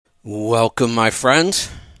Welcome, my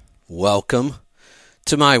friends. Welcome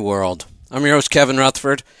to my world. I'm your host, Kevin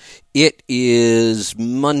Rutherford. It is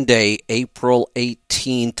Monday, April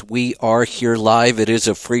 18th. We are here live. It is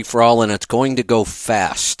a free-for-all, and it's going to go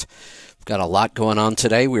fast. We've got a lot going on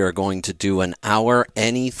today. We are going to do an hour.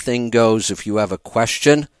 Anything goes. If you have a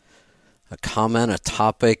question, a comment, a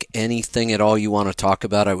topic, anything at all you want to talk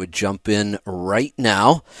about, I would jump in right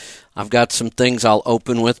now. I've got some things I'll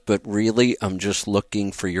open with, but really I'm just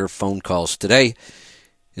looking for your phone calls. Today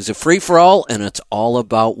is a free-for-all, and it's all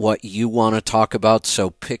about what you want to talk about,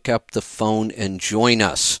 so pick up the phone and join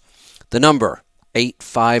us. The number,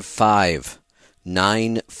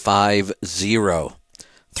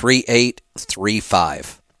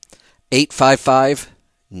 855-950-3835.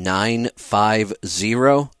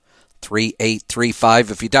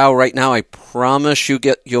 855-950-3835. If you dial right now, I promise you'll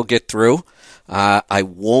get through. I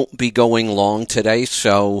won't be going long today,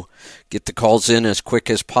 so get the calls in as quick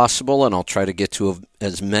as possible, and I'll try to get to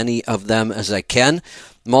as many of them as I can.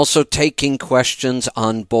 I'm also taking questions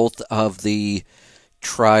on both of the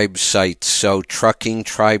tribe sites, so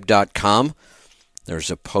truckingtribe.com.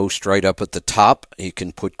 There's a post right up at the top. You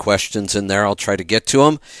can put questions in there. I'll try to get to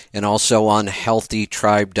them. And also on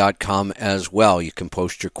healthytribe.com as well. You can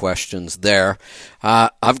post your questions there.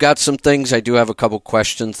 I've got some things. I do have a couple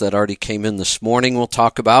questions that already came in this morning we'll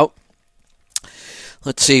talk about.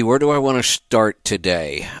 Let's see. Where do I want to start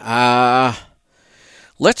today?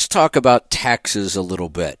 Let's talk about taxes a little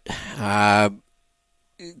bit.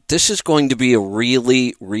 This is going to be a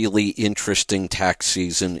really, really interesting tax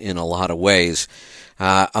season in a lot of ways.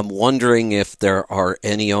 I'm wondering if there are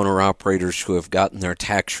any owner-operators who have gotten their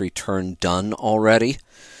tax return done already.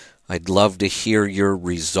 I'd love to hear your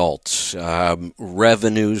results.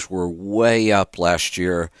 Revenues were way up last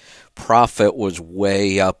year. Profit was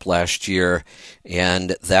way up last year,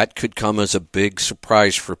 and that could come as a big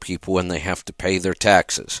surprise for people when they have to pay their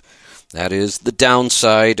taxes. That is the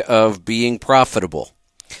downside of being profitable.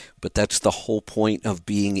 But that's the whole point of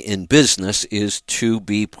being in business, is to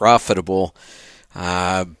be profitable.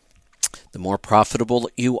 The more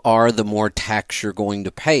profitable you are, the more tax you're going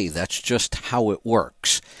to pay. That's just how it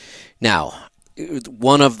works. Now,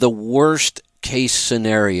 one of the worst case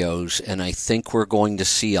scenarios, and I think we're going to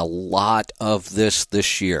see a lot of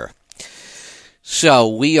this year. So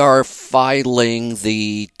we are filing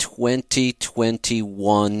the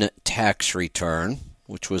 2021 tax return,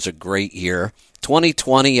 which was a great year.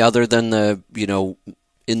 2020, other than the,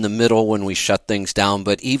 in the middle when we shut things down,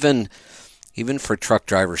 but even for truck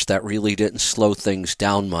drivers, that really didn't slow things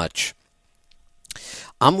down much.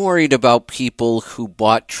 I'm worried about people who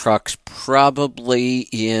bought trucks probably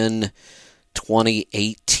in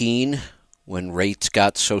 2018 when rates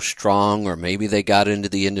got so strong, or maybe they got into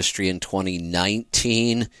the industry in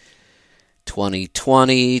 2019,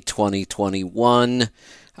 2020, 2021.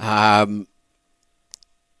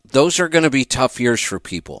 Those are going to be tough years for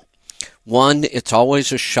people. One, it's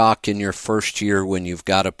always a shock in your first year when you've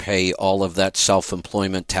got to pay all of that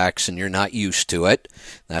self-employment tax and you're not used to it.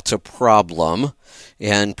 That's a problem.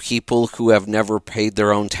 And people who have never paid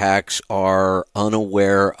their own tax are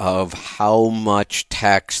unaware of how much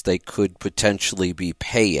tax they could potentially be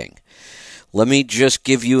paying. Let me just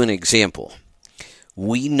give you an example.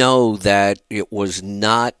 We know that it was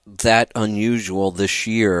not that unusual this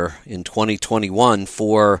year in 2021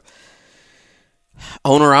 for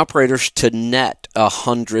owner-operators to net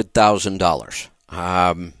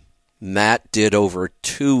 $100,000. Matt did over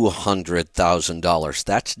 $200,000.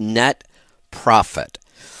 That's net profit.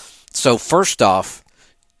 So first off,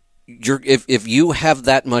 if you have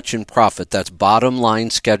that much in profit, that's bottom line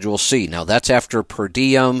Schedule C. Now, that's after per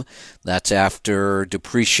diem. That's after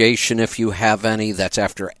depreciation if you have any. That's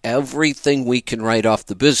after everything we can write off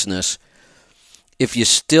the business. If you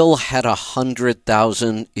still had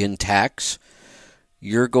 $100,000 in tax,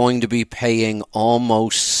 you're going to be paying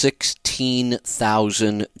almost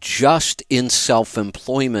 $16,000 just in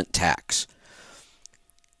self-employment tax.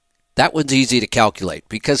 That one's easy to calculate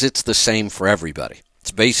because it's the same for everybody.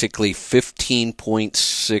 It's basically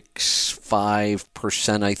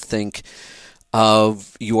 15.65%, I think,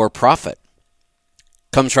 of your profit.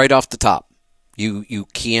 Comes right off the top. You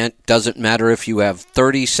can't, doesn't matter if you have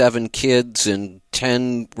 37 kids and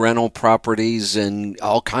 10 rental properties and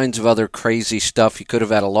all kinds of other crazy stuff. You could have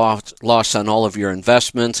had a loss on all of your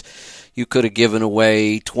investments. You could have given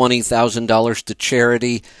away $20,000 to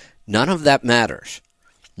charity. None of that matters.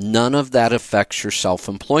 None of that affects your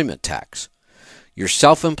self-employment tax. Your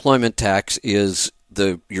self-employment tax is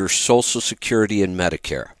your Social Security and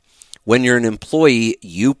Medicare. When you're an employee,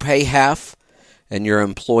 you pay half, and your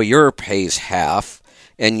employer pays half,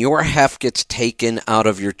 and your half gets taken out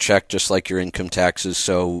of your check just like your income taxes,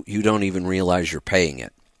 so you don't even realize you're paying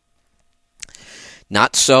it.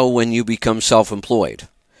 Not so when you become self-employed.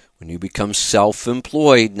 When you become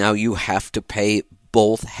self-employed, now you have to pay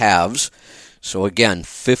both halves. So again,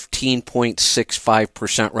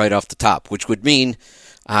 15.65% right off the top, which would mean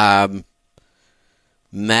Matt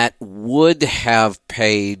would have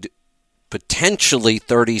paid potentially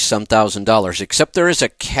 $30-some thousand, except there is a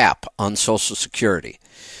cap on Social Security.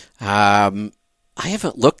 I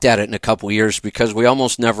haven't looked at it in a couple of years because we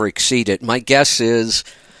almost never exceed it. My guess is,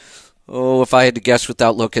 if I had to guess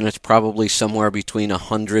without looking, it's probably somewhere between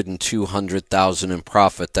 $100,000 and $200,000 in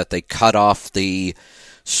profit that they cut off the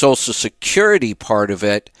Social Security part of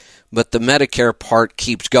it, but the Medicare part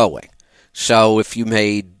keeps going. So if you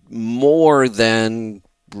made more than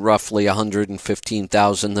roughly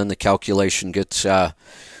 $115,000, then the calculation gets a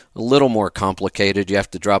little more complicated. You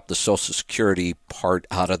have to drop the Social Security part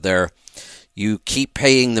out of there. You keep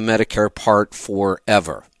paying the Medicare part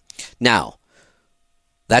forever. Now,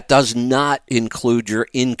 that does not include your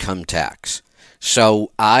income tax.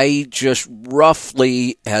 So I just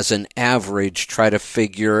roughly, as an average, try to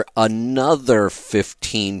figure another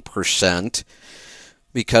 15%,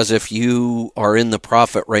 because if you are in the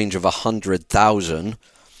profit range of $100,000,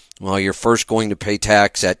 well, you're first going to pay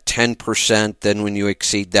tax at 10%. Then when you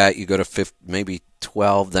exceed that, you go to maybe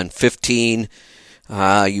 12, then 15.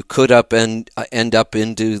 You could end up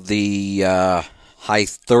into the high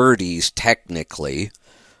 30s technically.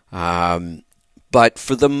 But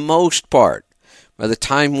for the most part, by the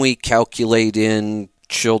time we calculate in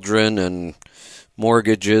children and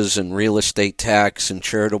mortgages and real estate tax and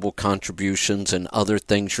charitable contributions and other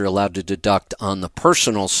things you're allowed to deduct on the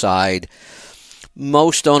personal side,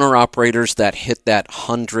 most owner-operators that hit that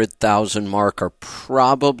 100,000 mark are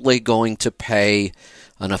probably going to pay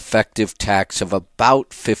an effective tax of about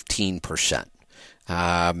 15%,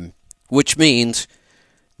 which means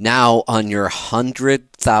now on your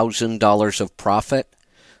 $100,000 of profit,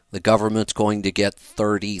 the government's going to get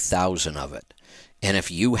 $30,000 of it. And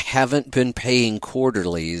if you haven't been paying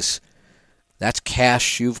quarterlies, that's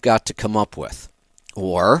cash you've got to come up with.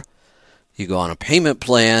 Or you go on a payment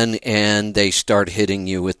plan and they start hitting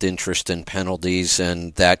you with interest and penalties,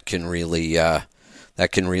 and that can really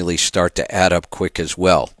start to add up quick as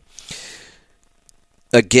well.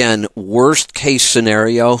 Again, worst case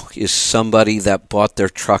scenario is somebody that bought their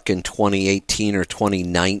truck in 2018 or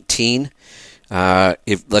 2019.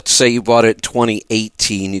 If let's say you bought it in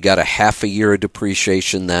 2018, you got a half a year of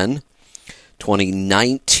depreciation then.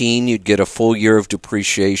 2019, you'd get a full year of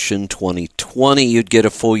depreciation. 2020, you'd get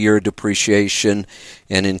a full year of depreciation.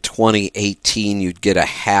 And in 2018, you'd get a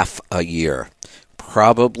half a year.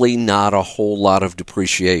 Probably not a whole lot of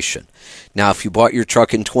depreciation. Now, if you bought your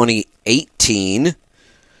truck in 2018,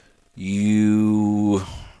 18,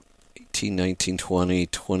 19, 20,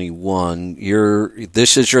 21,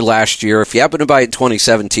 this is your last year. If you happen to buy it in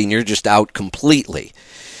 2017, you're just out completely.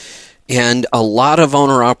 And a lot of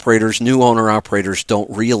new owner-operators don't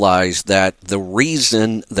realize that the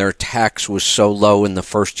reason their tax was so low in the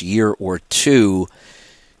first year or two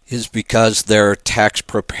is because their tax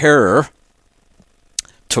preparer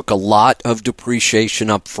took a lot of depreciation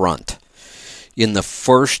up front. In the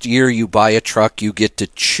first year you buy a truck, you get to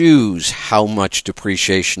choose how much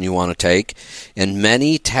depreciation you want to take, and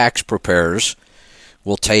many tax preparers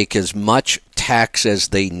will take as much tax as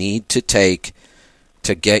they need to take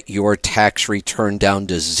to get your tax return down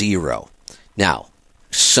to zero. Now,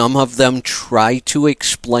 some of them try to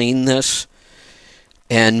explain this,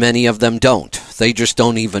 and many of them don't. They just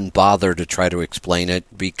don't even bother to try to explain it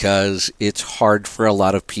because it's hard for a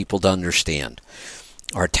lot of people to understand.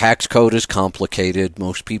 Our tax code is complicated.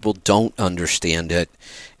 Most people don't understand it.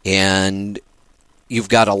 And you've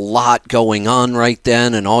got a lot going on right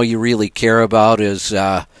then, and all you really care about is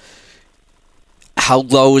how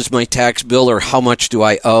low is my tax bill or how much do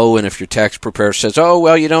I owe? And if your tax preparer says, oh,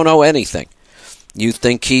 well, you don't owe anything, you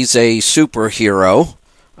think he's a superhero,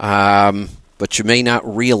 but you may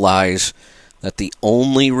not realize that the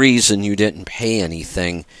only reason you didn't pay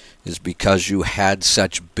anything is because you had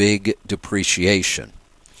such big depreciation.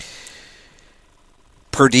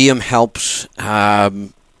 Per diem helps,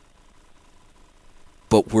 but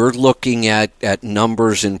we're looking at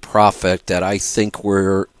numbers in profit that I think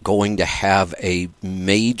we're going to have a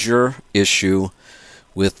major issue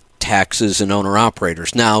with taxes and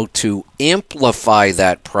owner-operators. Now, to amplify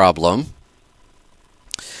that problem,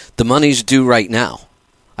 the money's due right now.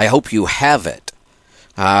 I hope you have it.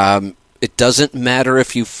 It doesn't matter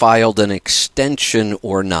if you filed an extension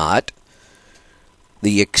or not.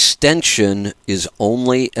 The extension is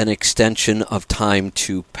only an extension of time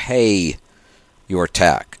to pay your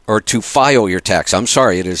tax, or to file your tax. I'm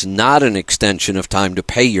sorry, it is not an extension of time to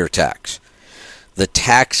pay your tax. The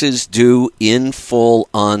tax is due in full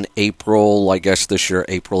on April, I guess this year,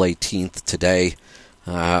 April 18th today.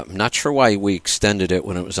 I'm not sure why we extended it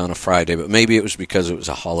when it was on a Friday, but maybe it was because it was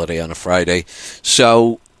a holiday on a Friday.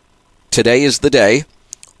 So today is the day.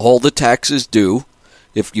 All the tax is due.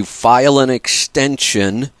 If you file an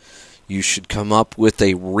extension, you should come up with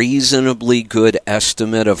a reasonably good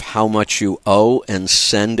estimate of how much you owe and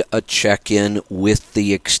send a check in with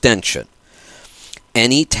the extension.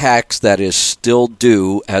 Any tax that is still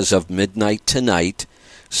due as of midnight tonight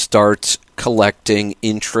starts collecting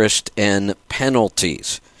interest and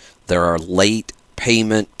penalties. There are late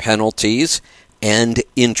payment penalties and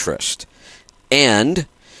interest. And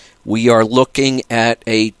we are looking at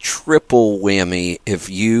a triple whammy if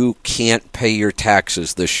you can't pay your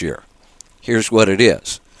taxes this year. Here's what it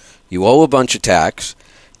is. You owe a bunch of tax.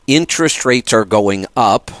 Interest rates are going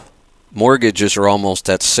up. Mortgages are almost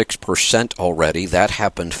at 6% already. That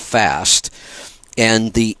happened fast.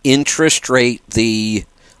 And the interest rate the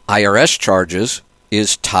IRS charges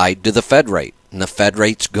is tied to the Fed rate. And the Fed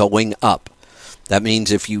rate's going up. That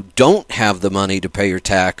means if you don't have the money to pay your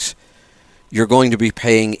tax, you're going to be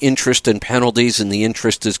paying interest and penalties, and the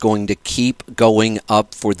interest is going to keep going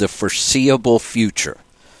up for the foreseeable future.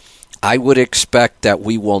 I would expect that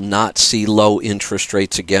we will not see low interest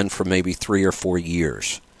rates again for maybe 3 or 4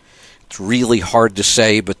 years. It's really hard to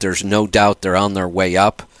say, but there's no doubt they're on their way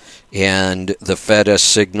up. And the Fed has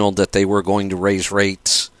signaled that they were going to raise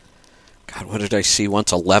rates, God, what did I see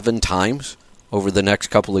once? 11 times over the next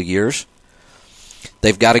couple of years.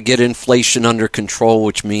 They've got to get inflation under control,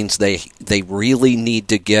 which means they really need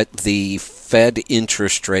to get the Fed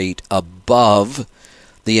interest rate above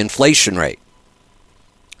the inflation rate.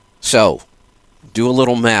 So, do a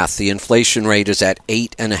little math. The inflation rate is at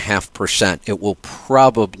 8.5%. It will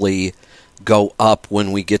probably go up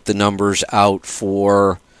when we get the numbers out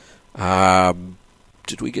for,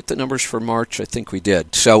 did we get the numbers for March? I think we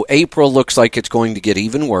did. So April looks like it's going to get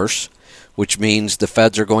even worse, which means the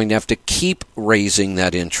Feds are going to have to keep raising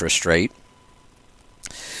that interest rate.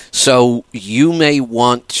 So you may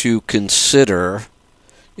want to consider,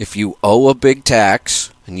 if you owe a big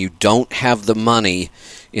tax and you don't have the money,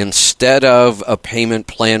 instead of a payment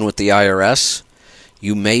plan with the IRS,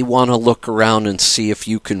 you may want to look around and see if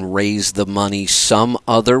you can raise the money some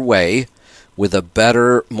other way with a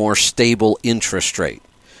better, more stable interest rate.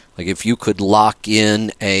 Like if you could lock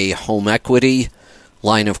in a home equity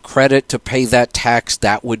line of credit to pay that tax,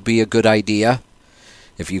 that would be a good idea.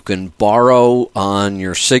 If you can borrow on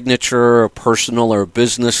your signature, a personal or a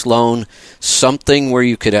business loan, something where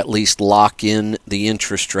you could at least lock in the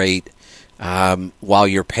interest rate while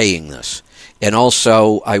you're paying this. And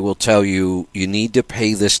also, I will tell you, you need to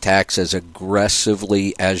pay this tax as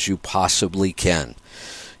aggressively as you possibly can.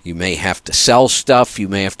 You may have to sell stuff, you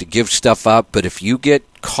may have to give stuff up, but if you get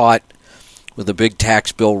caught with a big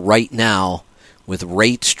tax bill right now, with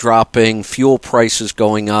rates dropping, fuel prices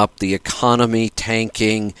going up, the economy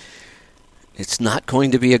tanking, it's not going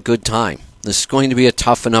to be a good time. This is going to be a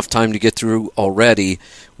tough enough time to get through already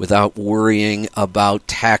without worrying about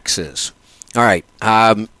taxes. All right,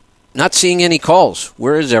 not seeing any calls.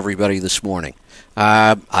 Where is everybody this morning?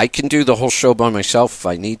 I can do the whole show by myself if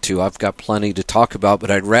I need to. I've got plenty to talk about,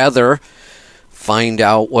 but I'd rather find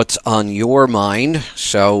out what's on your mind.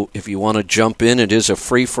 So if you want to jump in, it is a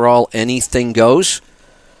free-for-all. Anything goes.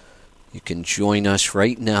 You can join us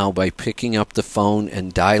right now by picking up the phone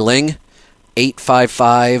and dialing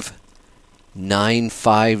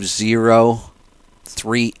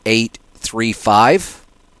 855-950-3835.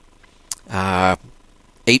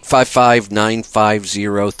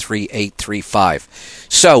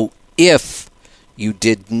 855-950-3835. So if you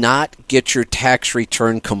did not get your tax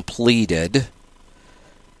return completed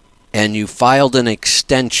and you filed an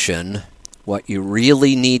extension, what you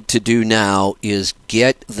really need to do now is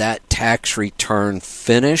get that tax return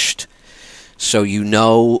finished so you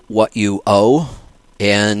know what you owe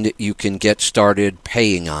and you can get started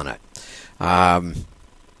paying on it.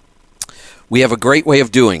 We have a great way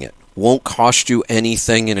of doing it. Won't cost you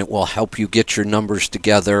anything, and it will help you get your numbers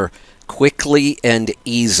together quickly and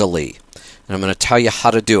easily. And I'm going to tell you how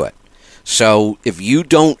to do it. So if you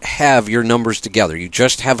don't have your numbers together, you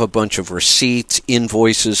just have a bunch of receipts,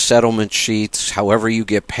 invoices, settlement sheets, however you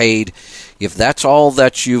get paid, if that's all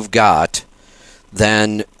that you've got,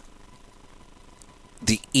 then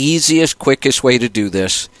the easiest, quickest way to do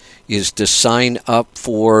this is to sign up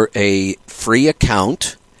for a free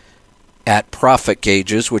account at Profit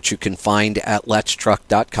Gauges, which you can find at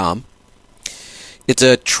letstruck.com. It's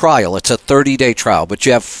a trial. It's a 30-day trial, but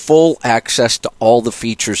you have full access to all the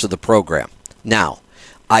features of the program. Now,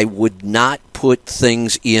 I would not put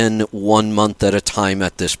things in 1 month at a time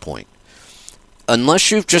at this point.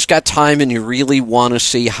 Unless you've just got time and you really want to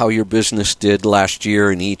see how your business did last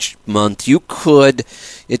year and each month, you could.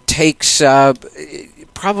 It takes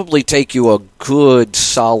probably take you a good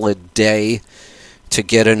solid day to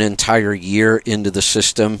get an entire year into the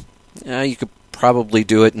system. You could probably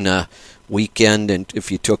do it in a weekend, and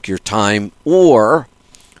if you took your time, or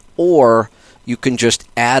you can just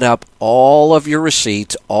add up all of your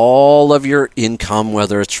receipts, all of your income,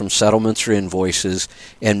 whether it's from settlements or invoices,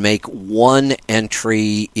 and make one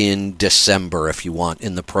entry in December if you want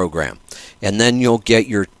in the program. And then you'll get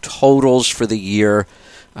your totals for the year.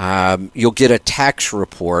 You'll get a tax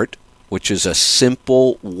report, which is a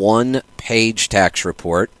simple one-page tax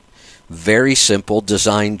report. Very simple,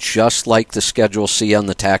 designed just like the Schedule C on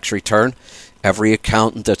the tax return. Every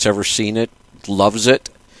accountant that's ever seen it loves it.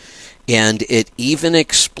 And it even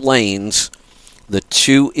explains the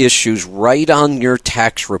two issues right on your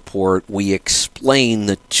tax report. We explain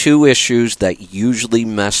the two issues that usually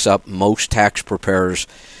mess up most tax preparers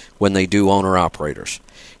when they do owner-operators.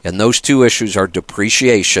 And those two issues are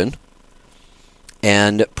depreciation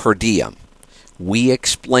and per diem. We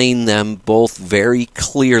explain them both very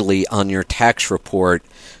clearly on your tax report,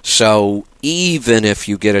 so even if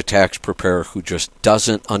you get a tax preparer who just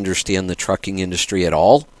doesn't understand the trucking industry at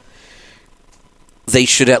all, they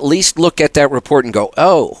should at least look at that report and go,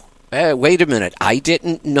 wait a minute, I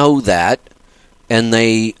didn't know that, and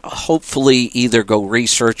they hopefully either go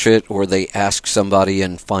research it or they ask somebody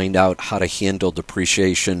and find out how to handle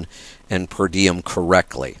depreciation and per diem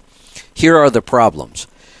correctly. Here are the problems.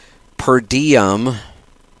 Per diem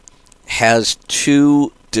has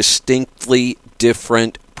two distinctly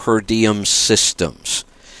different per diem systems.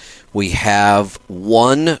 We have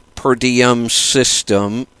one per diem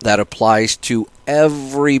system that applies to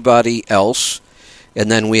everybody else, and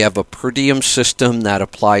then we have a per diem system that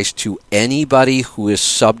applies to anybody who is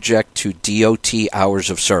subject to DOT hours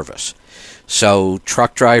of service. So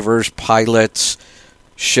truck drivers, pilots,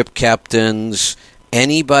 ship captains,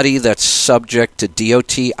 anybody that's subject to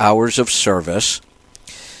DOT hours of service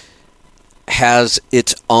has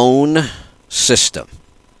its own system.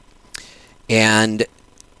 And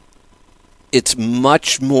it's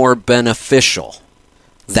much more beneficial.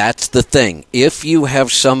 That's the thing. If you have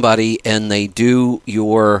somebody and they do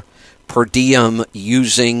your per diem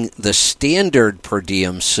using the standard per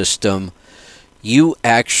diem system, you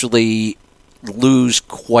actually lose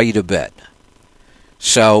quite a bit.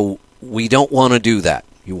 So we don't want to do that.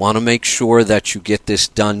 You want to make sure that you get this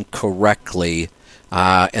done correctly,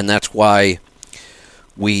 and that's why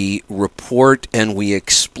we report and we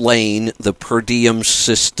explain the per diem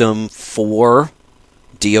system for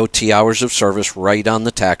DOT hours of service right on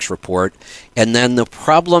the tax report. And then the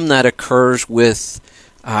problem that occurs with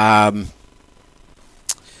the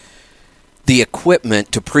equipment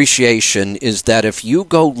depreciation is that if you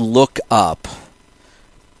go look up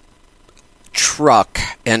truck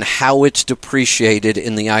and how it's depreciated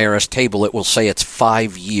in the IRS table, it will say it's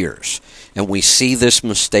 5 years. And we see this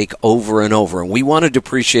mistake over and over. And we want to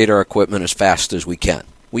depreciate our equipment as fast as we can.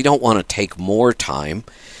 We don't want to take more time.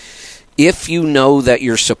 If you know that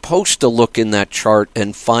you're supposed to look in that chart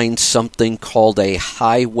and find something called a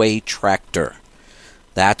highway tractor,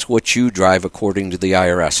 that's what you drive according to the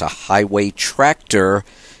IRS. A highway tractor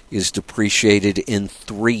is depreciated in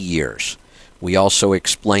 3 years. We also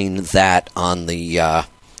explain that on the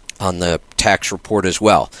tax report as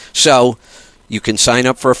well. So you can sign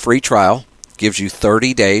up for a free trial. Gives you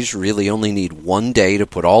 30 days. Really only need 1 day to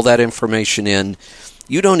put all that information in.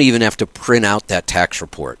 You don't even have to print out that tax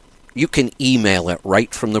report. You can email it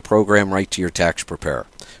right from the program right to your tax preparer.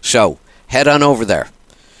 So head on over there.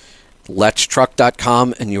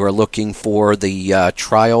 letstruck.com, and you are looking for the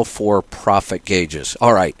trial for Profit Gauges.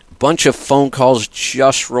 All right, bunch of phone calls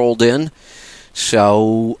just rolled in.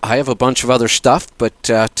 So I have a bunch of other stuff, but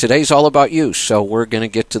today's all about you. So we're going to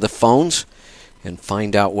get to the phones and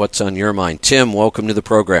find out what's on your mind. Tim, welcome to the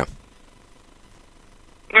program.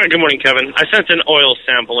 All right, good morning, Kevin. I sent an oil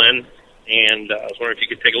sample in, and I was wondering if you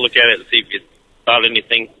could take a look at it and see if you thought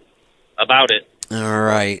anything about it. All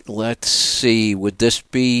right, let's see. Would this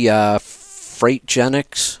be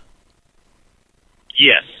Freightgenics?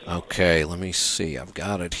 Yes. Okay, let me see. I've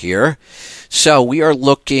got it here. So we are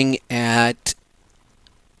looking at,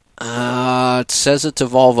 it says it's a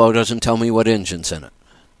Volvo, doesn't tell me what engine's in it.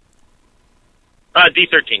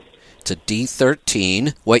 D13. It's a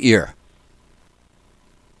D13. What year?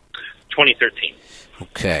 2013.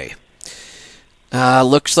 Okay.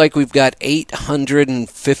 Looks like we've got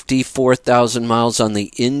 854,000 miles on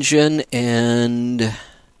the engine and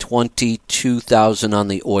 22,000 on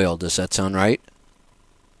the oil. Does that sound right?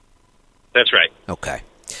 That's right. Okay.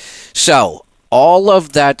 So, all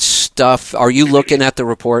of that stuff, are you looking at the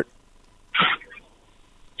report?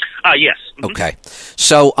 Yes. Mm-hmm. Okay.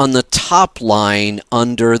 So on the top line,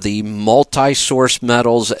 under the multi-source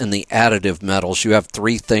metals and the additive metals, you have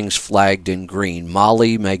three things flagged in green: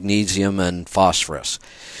 moly, magnesium, and phosphorus.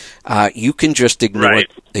 You can just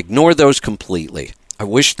ignore those completely. I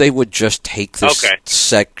wish they would just take this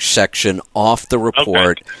section off the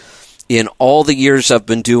report. Okay. In all the years I've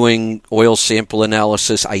been doing oil sample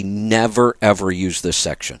analysis, I never, ever use this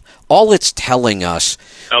section. All it's telling us,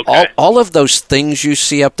 all of those things you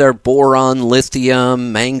see up there, boron,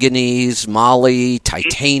 lithium, manganese, moly,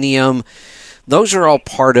 titanium, those are all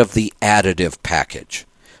part of the additive package.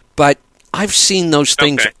 But I've seen those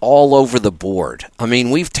things all over the board. I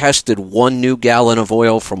mean, we've tested 1 new gallon of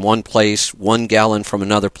oil from one place, 1 gallon from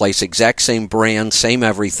another place, exact same brand, same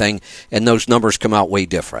everything, and those numbers come out way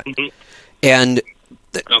different. Mm-hmm. And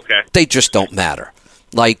they just don't matter.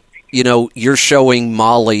 Like, you know, you're showing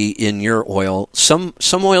moly in your oil. Some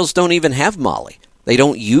oils don't even have moly. They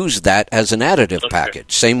don't use that as an additive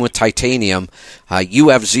package. Same with titanium. You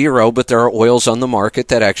have 0, but there are oils on the market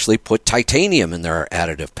that actually put titanium in their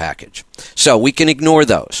additive package. So we can ignore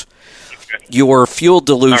those. Your fuel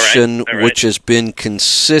dilution, which has been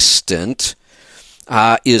consistent,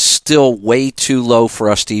 is still way too low for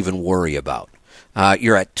us to even worry about.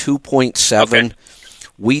 You're at 2.7.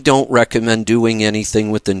 We don't recommend doing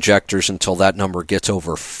anything with injectors until that number gets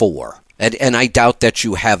over 4. And I doubt that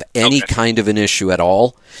you have any kind of an issue at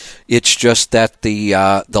all. It's just that the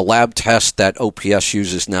lab test that OPS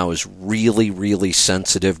uses now is really, really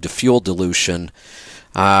sensitive to fuel dilution.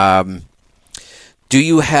 Do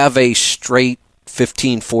you have a straight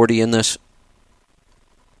 1540 in this?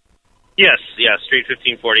 Yes, straight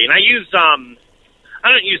 1540. And I use I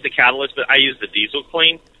don't use the catalyst, but I use the diesel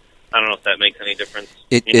clean. I don't know if that makes any difference.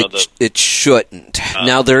 It shouldn't.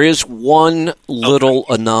 Now, there is one little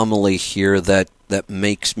anomaly here that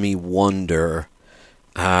makes me wonder.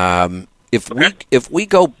 If we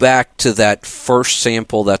go back to that first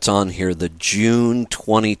sample that's on here, the June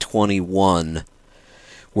 2021,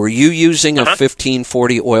 were you using a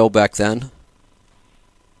 1540 oil back then?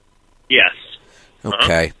 Yes.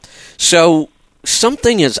 Okay. So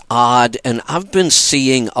something is odd, and I've been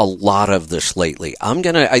seeing a lot of this lately.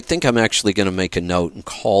 I think I'm actually gonna make a note and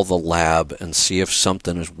call the lab and see if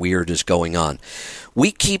something as weird is going on.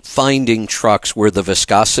 We keep finding trucks where the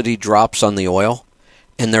viscosity drops on the oil,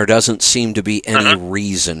 and there doesn't seem to be any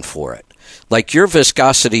reason for it. Like your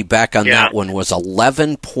viscosity back on that one was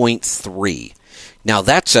 11.3. Now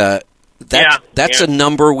that's a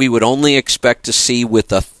number we would only expect to see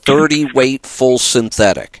with a 30 weight full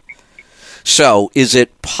synthetic. So, is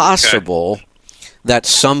it possible that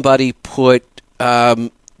somebody put an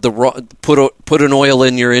oil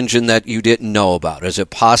in your engine that you didn't know about? Is it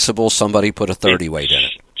possible somebody put a 30 weight in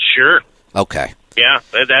it? Sure. Okay. Yeah,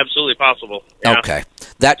 that's absolutely possible. Yeah. Okay.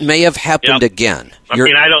 That may have happened again. Your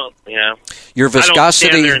viscosity. I don't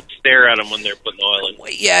stand there and stare at them when they're putting oil in.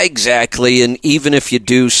 Yeah, exactly. And even if you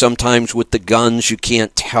do, sometimes with the guns, you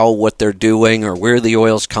can't tell what they're doing or where the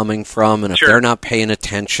oil's coming from. And if they're not paying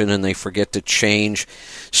attention and they forget to change.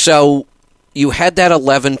 So you had that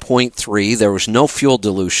 11.3. There was no fuel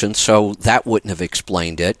dilution, so that wouldn't have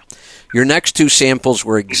explained it. Your next two samples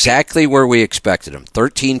were exactly where we expected them,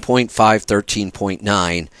 13.5,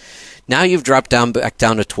 13.9. Now you've dropped back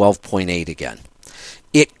down to 12.8 again.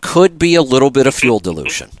 It could be a little bit of fuel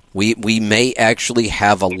dilution. We may actually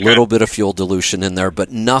have a little bit of fuel dilution in there,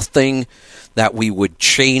 but nothing that we would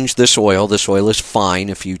change this oil. This oil is fine.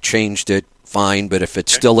 If you changed it, fine. But if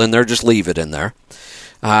it's still in there, just leave it in there.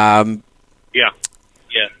 How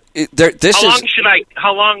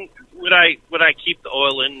long would I keep the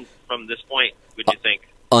oil in from this point, would you think?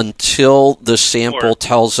 Until the sample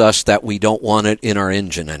tells us that we don't want it in our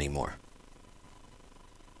engine anymore.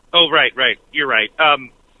 Oh, right. You're right.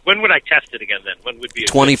 When would I test it again then? When would be a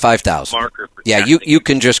 25,000 marker for testing? You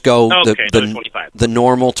can just go the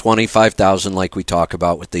normal 25,000 like we talk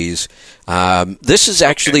about with these. This is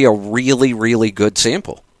actually a really, really good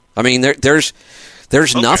sample. I mean, there's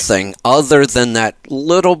nothing other than that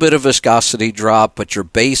little bit of viscosity drop, but your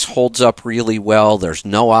base holds up really well. There's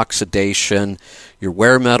no oxidation. Your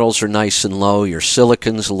wear metals are nice and low. Your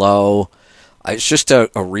silicon's low. It's just a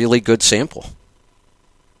really good sample.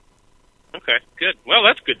 Okay, good. Well,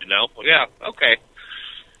 that's good to know. Yeah, okay.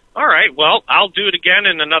 All right, well, I'll do it again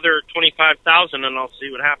in another 25,000, and I'll see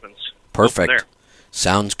what happens. Perfect. there.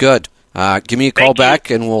 Sounds good. Give me a call back,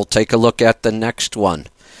 and we'll take a look at the next one.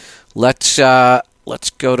 Let's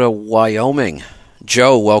go to Wyoming.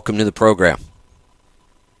 Joe, welcome to the program.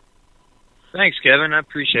 Thanks, Kevin. I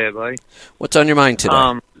appreciate it, buddy. What's on your mind today?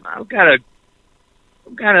 I've got a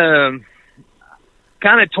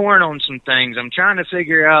kind of torn on some things. I'm trying to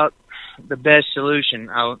figure out the best solution.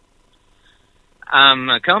 I'm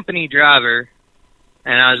a company driver,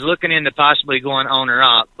 and I was looking into possibly going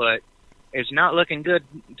owner-op, but it's not looking good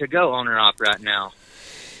to go owner-op right now.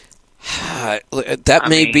 That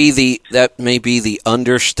may be the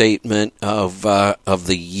understatement of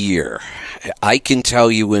the year. I can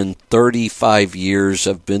tell you, in 35 years,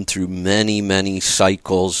 I've been through many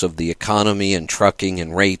cycles of the economy and trucking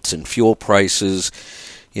and rates and fuel prices.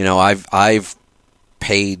 You know, I've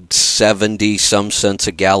paid 70 some cents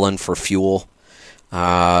a gallon for fuel.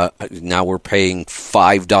 Now we're paying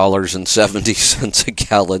 $5.70 a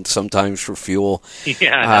gallon sometimes for fuel.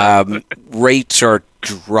 Yeah. Rates are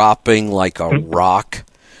dropping like a rock.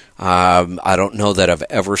 I don't know that I've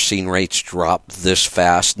ever seen rates drop this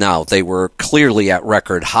fast. Now, they were clearly at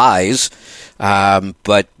record highs,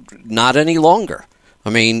 but not any longer. I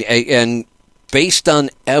mean, and based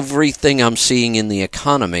on everything I'm seeing in the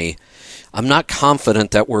economy, I'm not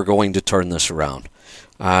confident that we're going to turn this around.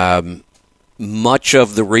 Much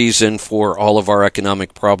of the reason for all of our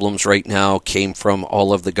economic problems right now came from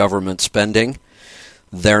all of the government spending.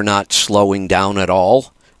 They're not slowing down at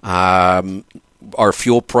all. Our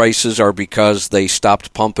fuel prices are because they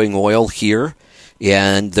stopped pumping oil here,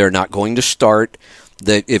 and they're not going to start.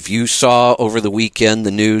 That if you saw over the weekend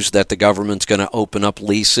the news that the government's going to open up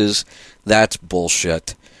leases, that's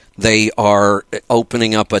bullshit. They are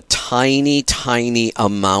opening up a tiny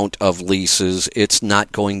amount of leases. It's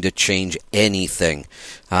not going to change anything.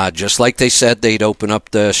 Just like they said they'd open up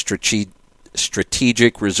the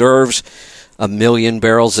strategic reserves, 1 million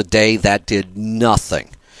barrels a day, that did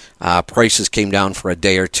nothing. Prices came down for a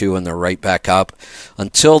day or two, and they're right back up.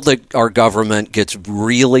 Until our government gets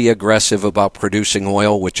really aggressive about producing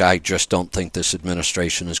oil, which I just don't think this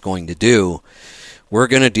administration is going to do, we're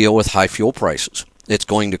going to deal with high fuel prices. It's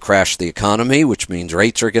going to crash the economy, which means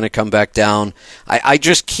rates are going to come back down. I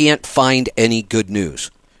just can't find any good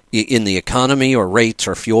news in the economy or rates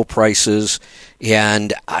or fuel prices,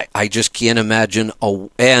 and I just can't imagine.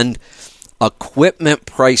 And equipment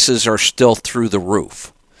prices are still through the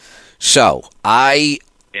roof. So I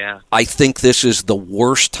think this is the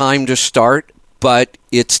worst time to start, but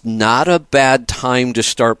it's not a bad time to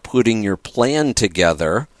start putting your plan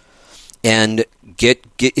together and get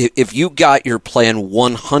if you got your plan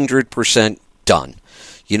 100% done.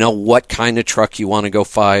 You know what kind of truck you want to go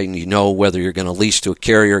find. You know whether you're going to lease to a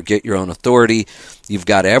carrier or get your own authority. You've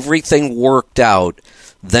got everything worked out.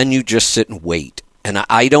 Then you just sit and wait. And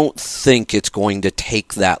I don't think it's going to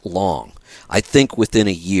take that long. I think within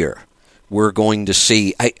a year we're going to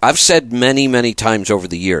see. I've said many times over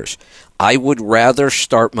the years, I would rather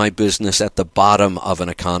start my business at the bottom of an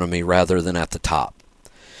economy rather than at the top.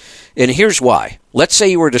 And here's why. Let's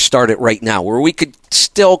say you were to start it right now, where we could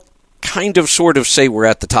still kind of sort of say we're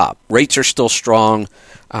at the top. Rates are still strong.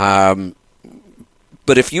 But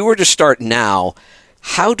if you were to start now,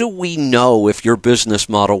 how do we know if your business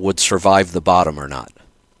model would survive the bottom or not?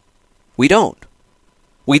 We don't.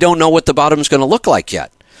 We don't know what the bottom's going to look like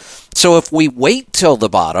yet. So if we wait till the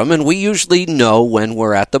bottom, and we usually know when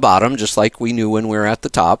we're at the bottom, just like we knew when we were at the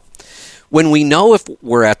top, when we know if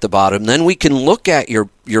we're at the bottom, then we can look at your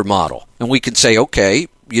model, and we can say, okay,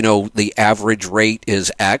 the average rate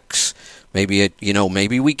is X. Maybe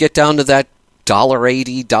maybe we get down to that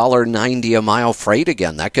 $1.80, $1.90 a mile freight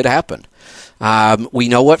again. That could happen. We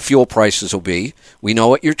know what fuel prices will be. We know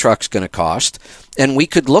what your truck's going to cost. And we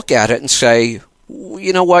could look at it and say,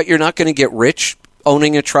 you know what, you're not going to get rich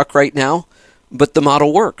owning a truck right now, but the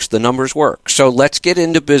model works. The numbers work. So let's get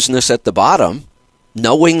into business at the bottom,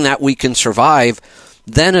 knowing that we can survive.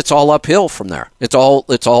 Then it's all uphill from there. It's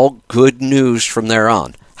all good news from there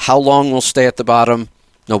on. How long we'll stay at the bottom,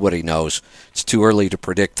 nobody knows. It's too early to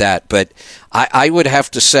predict that. But I would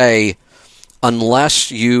have to say,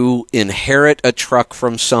 unless you inherit a truck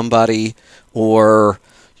from somebody or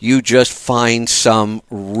you just find some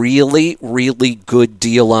really good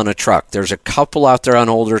deal on a truck. There's a couple out there on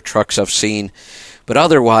older trucks I've seen. But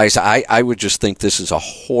otherwise, I would just think this is a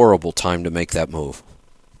horrible time to make that move.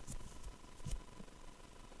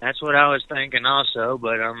 That's what I was thinking also,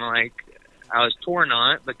 but I'm like, I was torn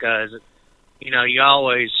on it because, you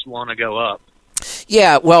always want to go up.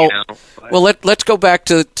 Yeah, well, let's go back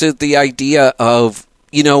to the idea of,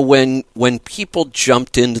 when people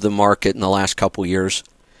jumped into the market in the last couple years,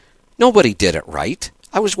 nobody did it right.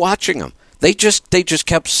 I was watching them. They just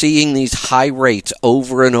kept seeing these high rates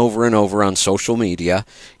over and over and over on social media,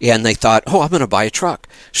 and they thought, oh, I'm going to buy a truck.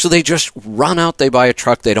 So they just run out, they buy a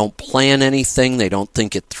truck. They don't plan anything. They don't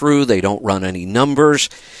think it through. They don't run any numbers.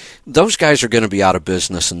 Those guys are going to be out of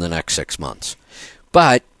business in the next 6 months.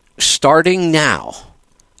 But starting now,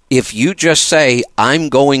 if you just say, I'm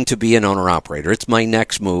going to be an owner-operator, it's my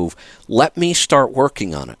next move, let me start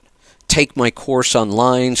working on it. Take my course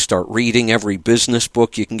online, start reading every business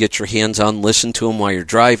book you can get your hands on, listen to them while you're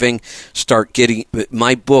driving,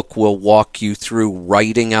 my book will walk you through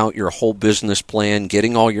writing out your whole business plan,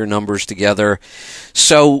 getting all your numbers together.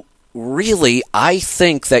 So really, I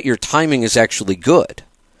think that your timing is actually good.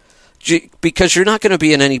 Because you're not going to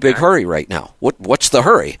be in any big hurry right now. What's the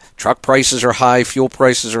hurry? Truck prices are high, fuel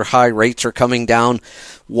prices are high, rates are coming down.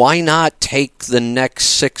 Why not take the next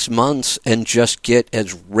 6 months and just get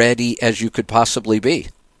as ready as you could possibly be?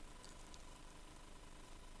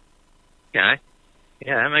 Okay.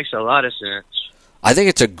 Yeah, that makes a lot of sense. I think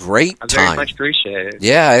it's a great time. I very much appreciate it.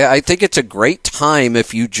 Yeah, I think it's a great time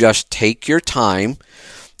if you just take your time.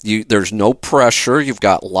 There's no pressure. You've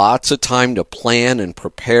got lots of time to plan and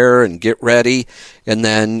prepare and get ready, and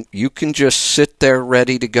then you can just sit there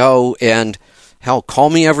ready to go. And hell, call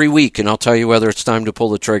me every week, and I'll tell you whether it's time to pull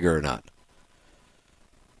the trigger or not.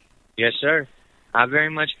 Yes, sir. I very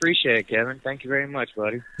much appreciate it, Kevin. Thank you very much,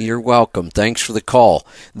 buddy. You're welcome. Thanks for the call.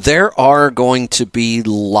 There are going to be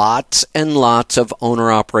lots and lots of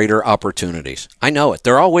owner-operator opportunities. I know it.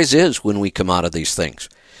 There always is when we come out of these things.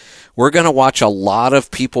 We're going to watch a lot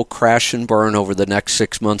of people crash and burn over the next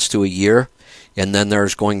 6 months to a year, and then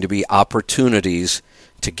there's going to be opportunities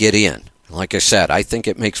to get in. Like I said, I think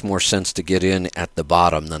it makes more sense to get in at the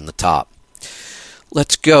bottom than the top.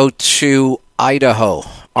 Let's go to Idaho.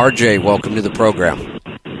 RJ, welcome to the program.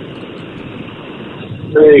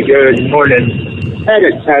 Very good morning. I had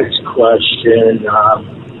a tax question.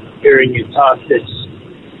 Hearing you talk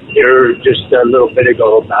here just a little bit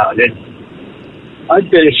ago about it. I've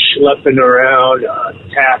been schlepping around a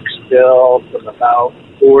tax bill from about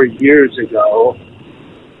 4 years ago,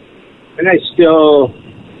 and I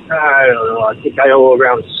don't know, I think I owe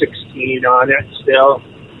around 16 on it still.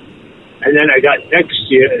 And then I got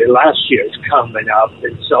last year's coming up,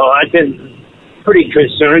 and so I've been pretty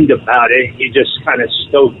concerned about it. You just kind of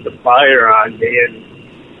stoked the fire on me, and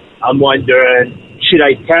I'm wondering, should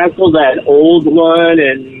I tackle that old one,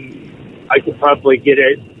 and I could probably get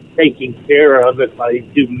it taken care of if I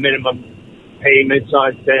do minimum payments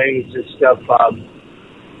on things and stuff,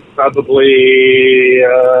 probably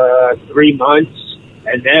 3 months,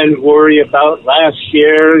 and then worry about last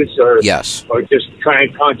year's, or just try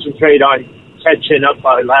and concentrate on catching up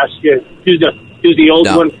on last year. Do the old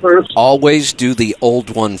one first? Always do the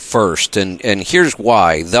old one first, and here's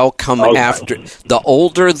why. They'll come after. The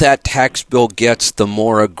older that tax bill gets, the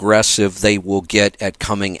more aggressive they will get at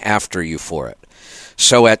coming after you for it.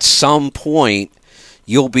 So at some point,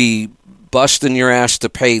 you'll be busting your ass to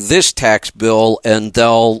pay this tax bill, and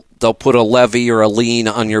they'll put a levy or a lien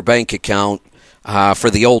on your bank account for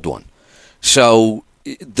the old one. So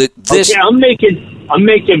this. Okay, I'm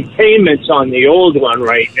making payments on the old one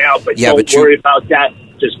right now, but don't worry about that.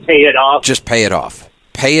 Just pay it off. Just pay it off.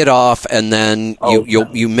 Pay it off, and then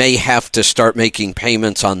you may have to start making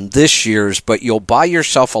payments on this year's, but you'll buy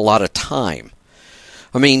yourself a lot of time.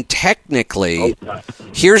 I mean, technically,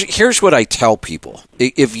 here's what I tell people.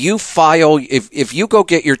 If you go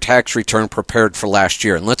get your tax return prepared for last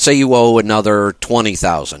year, and let's say you owe another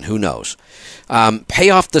 $20,000, who knows, pay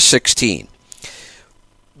off the 16.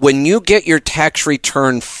 When you get your tax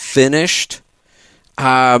return finished,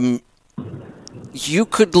 you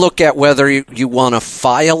could look at whether you want to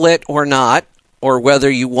file it or not, or whether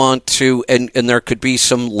you want to, and there could be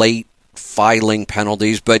some late filing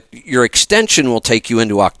penalties, but your extension will take you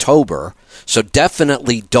into October, so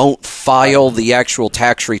definitely don't file the actual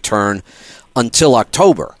tax return until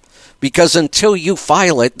October, because until you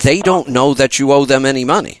file it, they don't know that you owe them any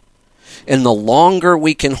money. And the longer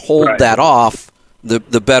we can hold that off, the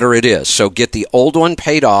better it is. So get the old one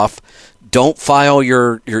paid off. Don't file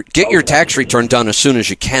get your tax return done as soon as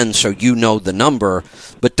you can so you know the number,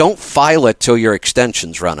 but don't file it till your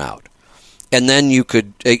extensions run out. And then you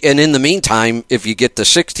could, and in the meantime, if you get the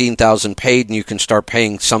 $16,000 paid and you can start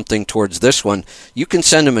paying something towards this one, you can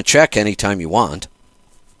send them a check anytime you want.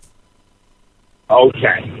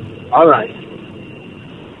 Okay. All right.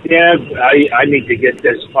 Yeah, I need to get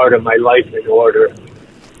this part of my life in order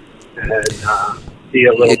and be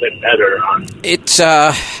a little bit better on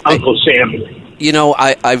Uncle Sam. You know,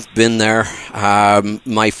 I've been there.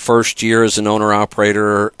 My first year as an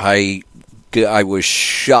owner-operator, I was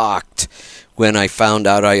shocked when I found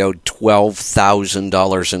out I owed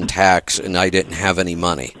 $12,000 in tax and I didn't have any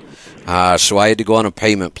money. So I had to go on a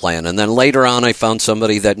payment plan. And then later on, I found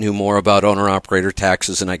somebody that knew more about owner-operator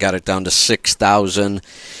taxes, and I got it down to $6,000.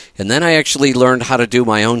 And then I actually learned how to do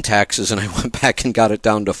my own taxes, and I went back and got it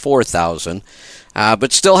down to $4,000,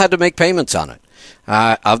 but still had to make payments on it.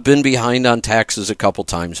 I've been behind on taxes a couple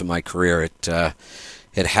times in my career.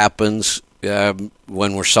 It happens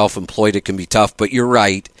when we're self-employed. It can be tough, but you're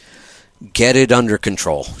right. Get it under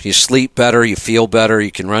control. You sleep better, you feel better,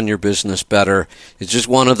 you can run your business better. It's just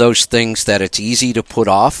one of those things that it's easy to put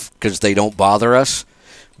off because they don't bother us,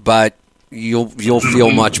 but you'll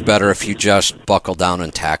feel much better if you just buckle down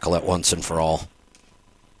and tackle it once and for all.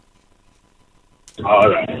 All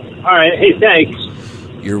right. Hey, thanks.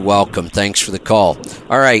 You're welcome. Thanks for the call.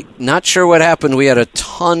 All right. Not sure what happened. We had a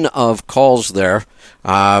ton of calls there.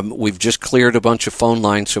 We've just cleared a bunch of phone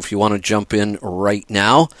lines, so if you want to jump in right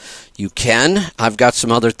now, you can. I've got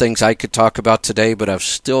some other things I could talk about today, but I've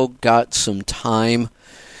still got some time.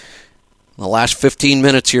 The last 15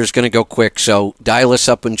 minutes here is going to go quick, so dial us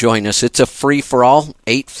up and join us. It's a free-for-all,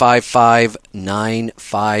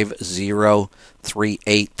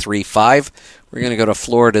 855-950-3835. We're going to go to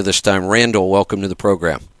Florida this time. Randall, welcome to the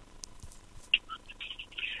program.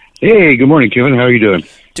 Hey, good morning, Kevin. How are you doing?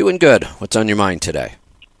 Doing good. What's on your mind today?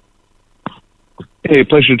 Hey,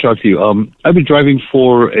 pleasure to talk to you. I've been driving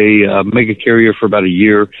for a mega carrier for about a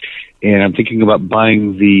year, and I'm thinking about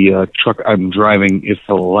buying the truck I'm driving if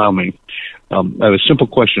they'll allow me. I have a simple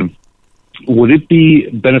question. Would it be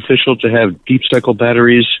beneficial to have deep cycle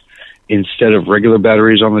batteries instead of regular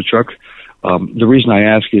batteries on the truck? The reason I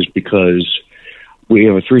ask is because we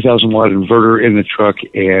have a 3,000 watt inverter in the truck,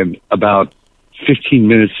 and about 15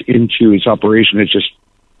 minutes into its operation, it just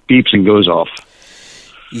beeps and goes off.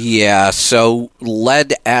 Yeah, so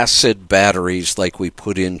lead acid batteries like we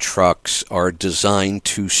put in trucks are designed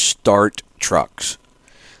to start trucks.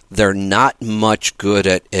 They're not much good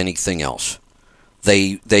at anything else.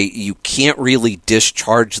 You can't really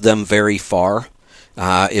discharge them very far.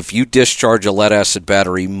 If you discharge a lead acid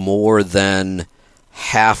battery more than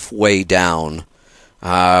halfway down,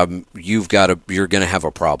 you're going to have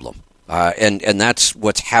a problem. And that's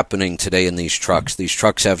what's happening today in these trucks. These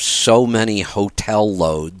trucks have so many hotel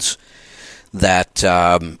loads that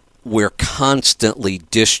we're constantly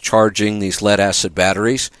discharging these lead acid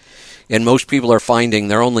batteries, and most people are finding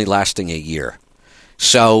they're only lasting a year.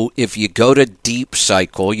 So if you go to deep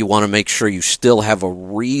cycle, you want to make sure you still have a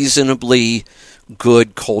reasonably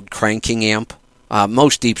good cold cranking amp.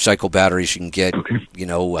 Most deep cycle batteries you can get,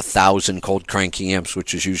 1,000 cold cranking amps,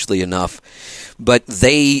 which is usually enough. But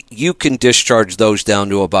you can discharge those down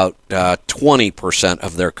to about 20%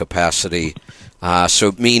 of their capacity.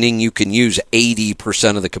 So meaning you can use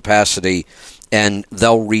 80% of the capacity, and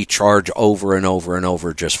they'll recharge over and over and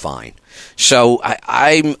over just fine. So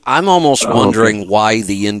I'm almost wondering why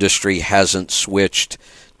the industry hasn't switched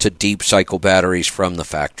to deep cycle batteries from the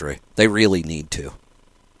factory. They really need to.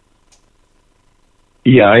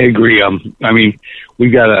 Yeah, I agree.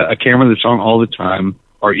 We've got a camera that's on all the time.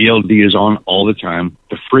 Our ELD is on all the time.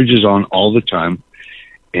 The fridge is on all the time.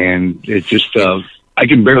 And it just, I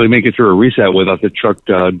can barely make it through a reset without the truck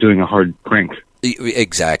doing a hard crank.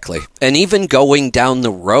 Exactly. And even going down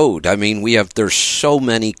the road, there's so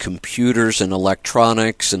many computers and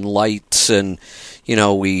electronics and lights, and,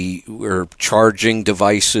 we're charging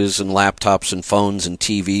devices and laptops and phones and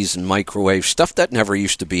TVs and microwaves, stuff that never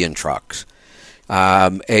used to be in trucks.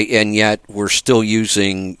 And yet we're still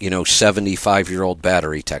using, 75-year-old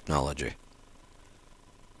battery technology.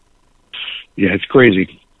 Yeah, it's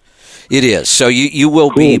crazy. It is. So you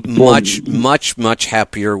will be much, much, much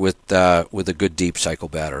happier with a good deep cycle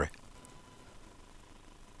battery.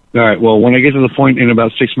 All right. Well, when I get to the point in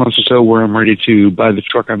about 6 months or so where I'm ready to buy the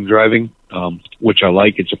truck I'm driving, which I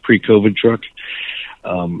like, it's a pre-COVID truck,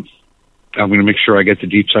 I'm going to make sure I get the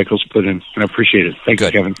deep cycles put in. I appreciate it. Thanks,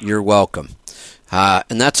 Kevin. You're welcome.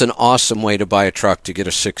 And that's an awesome way to buy a truck, to get a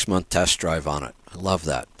 6-month test drive on it. I love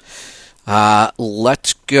that.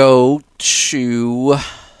 Let's go to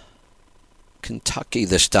Kentucky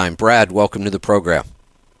this time. Brad, welcome to the program.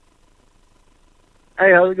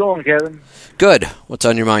 Hey, how's it going, Kevin? Good. What's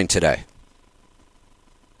on your mind today?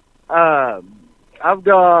 I've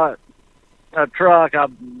got a truck.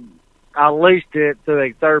 I leased it through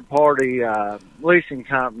a third-party leasing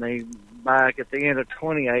company back at the end of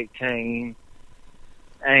 2018.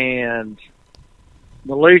 And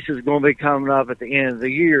the lease is going to be coming up at the end of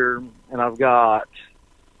the year, and I've got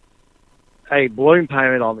a balloon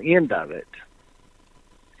payment on the end of it.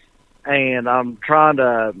 And I'm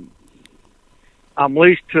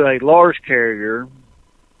leased to a large carrier,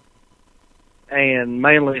 and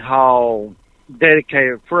mainly haul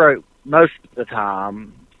dedicated freight most of the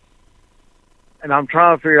time. And I'm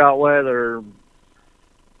trying to figure out whether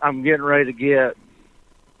I'm getting ready to get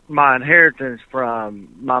my inheritance from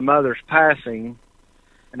my mother's passing,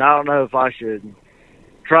 and I don't know if I should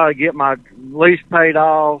try to get my lease paid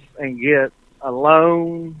off and get a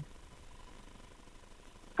loan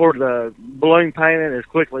for the balloon payment as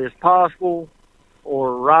quickly as possible,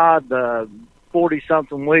 or ride the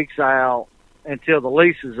 40-something weeks out until the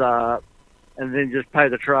lease is up and then just pay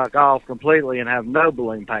the truck off completely and have no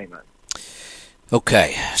balloon payment.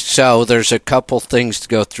 Okay, so there's a couple things to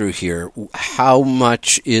go through here. How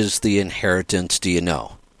much is the inheritance, do you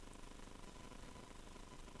know?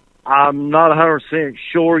 I'm not 100%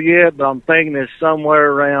 sure yet, but I'm thinking it's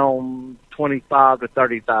somewhere around 25 to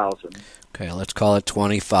 30,000. Okay, let's call it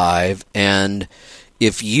 25. And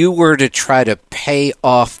if you were to try to pay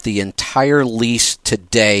off the entire lease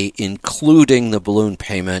today, including the balloon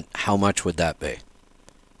payment, how much would that be?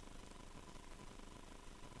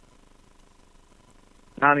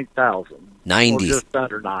 90,000. 90. Or just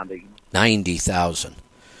under 90. 90,000.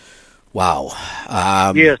 Wow.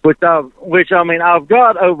 Yes, which I mean, I've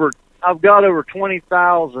got over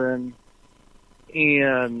 20,000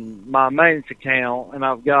 in my maintenance account, and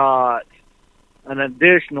I've got an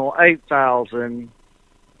additional 8,000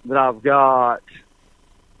 that I've got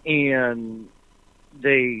in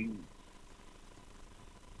the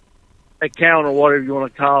account, or whatever you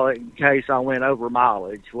want to call it, in case I went over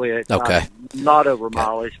mileage. Which okay. I'm not over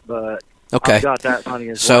mileage, but okay. I've got that money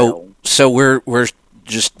as well. So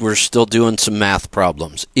we're still doing some math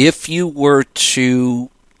problems. If you were to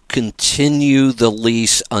continue the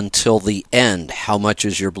lease until the end, how much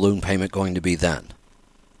is your balloon payment going to be then?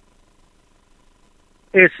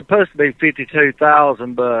 It's supposed to be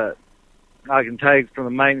 52,000, but I can take from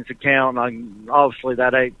the maintenance account, and obviously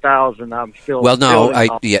that 8,000, I'm still. Well, no,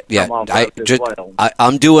 I'm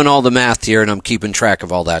doing all the math here, and I'm keeping track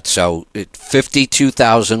of all that. So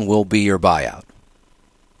 52,000 will be your buyout.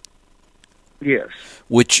 Yes.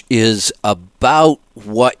 Which is about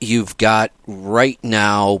what you've got right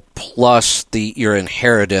now, plus your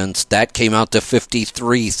inheritance. That came out to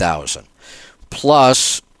 53,000.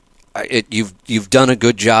 Plus, you've done a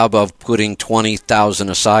good job of putting 20,000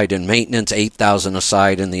 aside in maintenance, 8,000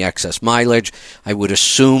 aside in the excess mileage. I would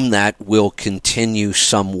assume that will continue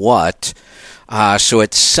somewhat. So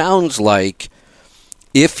it sounds like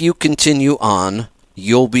if you continue on,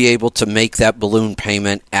 you'll be able to make that balloon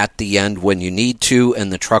payment at the end when you need to,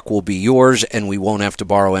 and the truck will be yours, and we won't have to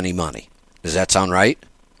borrow any money. Does that sound right?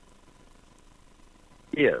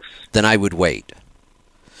 Yes. Then I would wait.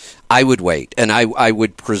 And I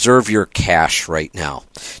would preserve your cash right now.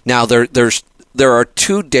 Now, there are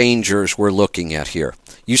two dangers we're looking at here.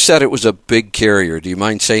 You said it was a big carrier. Do you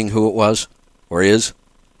mind saying who it was or is?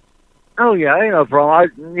 Oh, yeah, ain't no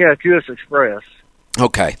problem. It's U.S. Express.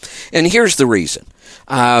 Okay, and here's the reason.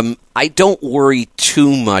 I don't worry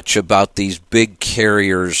too much about these big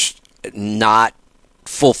carriers not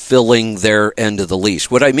fulfilling their end of the lease.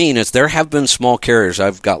 What I mean is there have been small carriers.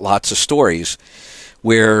 I've got lots of stories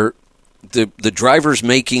where the driver's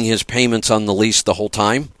making his payments on the lease the whole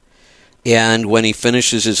time, and when he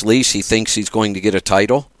finishes his lease, he thinks he's going to get a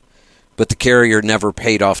title, but the carrier never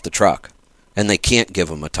paid off the truck, and they can't give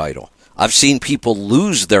him a title. I've seen people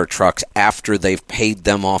lose their trucks after they've paid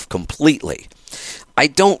them off completely. I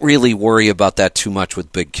don't really worry about that too much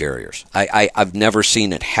with big carriers. I've never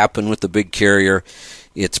seen it happen with the big carrier.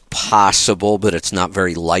 It's possible, but it's not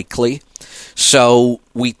very likely. So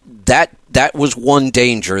that was one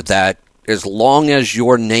danger, that as long as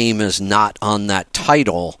your name is not on that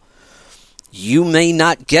title, you may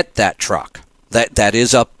not get that truck. That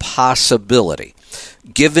is a possibility.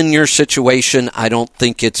 Given your situation, I don't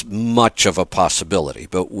think it's much of a possibility,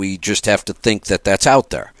 but we just have to think that that's out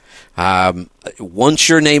there. Once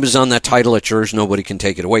your name is on that title, it's yours. Nobody can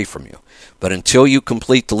take it away from you. But until you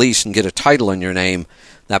complete the lease and get a title in your name,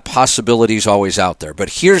 that possibility is always out there. But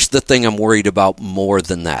here's the thing I'm worried about more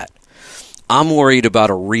than that. I'm worried about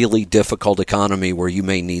a really difficult economy where you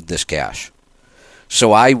may need this cash.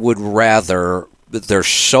 So I would rather... There's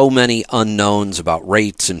so many unknowns about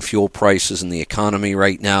rates and fuel prices in the economy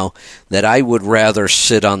right now that I would rather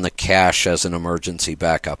sit on the cash as an emergency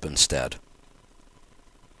backup instead.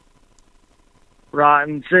 Right,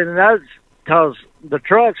 and that's because the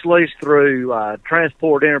truck's leased through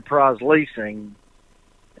Transport Enterprise Leasing,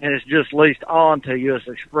 and it's just leased on to U.S.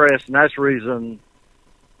 Express, and that's the reason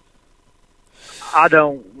I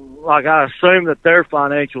assume that their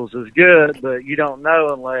financials is good, but you don't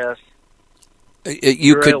know unless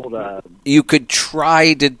You could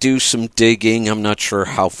try to do some digging. I'm not sure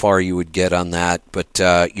how far you would get on that, but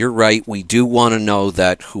you're right. We do want to know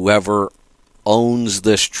that whoever owns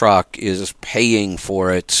this truck is paying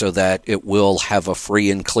for it so that it will have a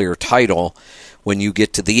free and clear title when you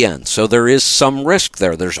get to the end. So there is some risk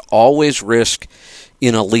there. There's always risk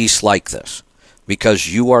in a lease like this,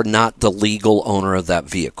 because you are not the legal owner of that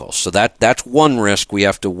vehicle. So that's one risk we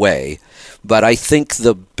have to weigh. But I think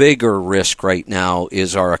the bigger risk right now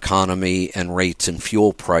is our economy and rates and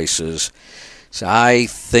fuel prices. So I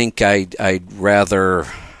think I'd rather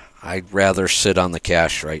sit on the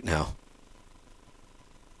cash right now.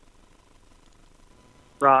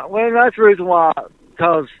 Right. Well, that's the reason why,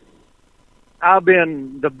 because I've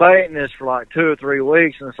been debating this for like 2 or 3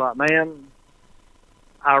 weeks, and it's like, man,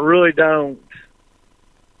 I really don't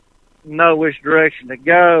know which direction to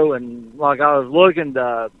go. And like, I was looking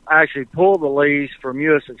to actually pull the lease from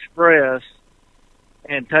U.S. Express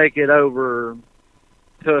and take it over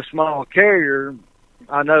to a small carrier.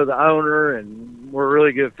 I know the owner, and we're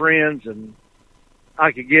really good friends, and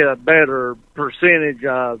I could get a better percentage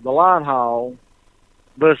of the line haul.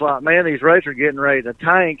 But it's like, man, these rates are getting ready to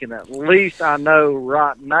tank, and at least I know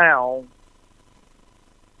right now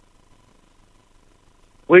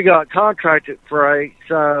we got contracted freight,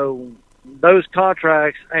 so those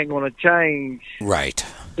contracts ain't going to change. Right.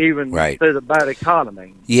 Even through the bad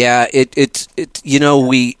economy. Yeah, it's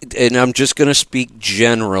and I'm just going to speak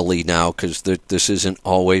generally now, because this isn't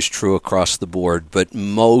always true across the board, but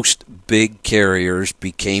most big carriers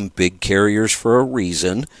became big carriers for a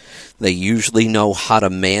reason. They usually know how to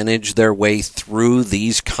manage their way through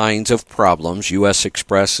these kinds of problems. U.S.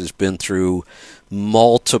 Express has been through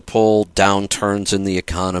multiple downturns in the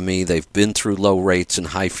economy. They've been through low rates and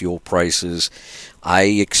high fuel prices. I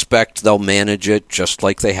expect they'll manage it just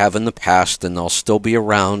like they have in the past, and they'll still be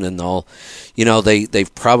around, and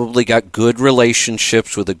they've probably got good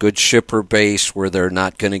relationships with a good shipper base where they're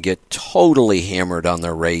not going to get totally hammered on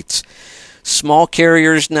their rates. Small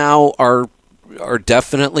carriers now are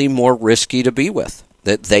definitely more risky to be with.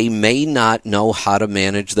 That they may not know how to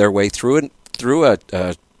manage their way through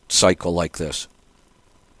a cycle like this.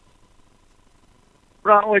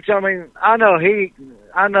 Right, which, I mean, I know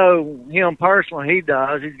him personally, he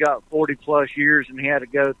does. He's got 40 plus years, and he had to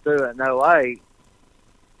go through it in 08.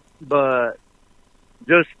 But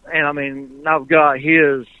I've got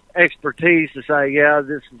his expertise to say, yeah,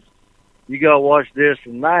 you gotta watch this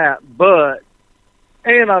and that. But,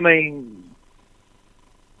 and I mean,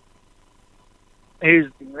 he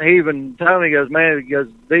even told me, he goes, man,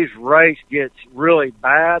 these rates gets really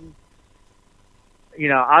bad.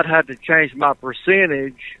 I'd have to change my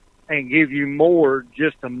percentage and give you more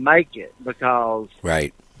just to make it, because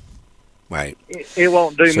right. It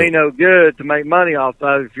won't do me no good to make money off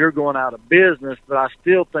of it if you're going out of business. But I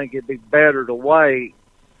still think it'd be better to wait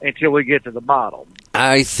until we get to the bottom.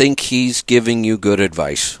 I think he's giving you good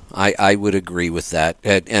advice. I would agree with that.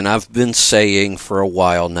 And I've been saying for a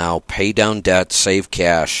while now, pay down debt, save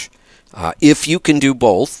cash. If you can do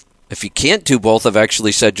both. If you can't do both, I've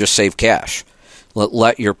actually said just save cash.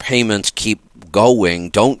 Let your payments keep going.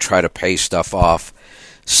 Don't try to pay stuff off.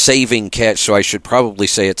 Saving cash, so I should probably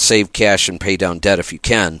say it's save cash and pay down debt if you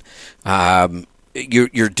can.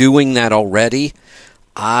 You're doing that already.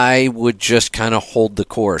 I would just kind of hold the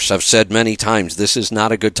course. I've said many times, this is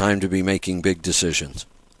not a good time to be making big decisions.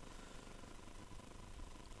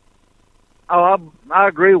 Oh, I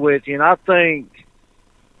agree with you, and I think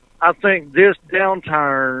this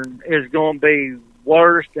downturn is going to be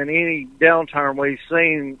worse than any downturn we've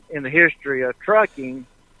seen in the history of trucking,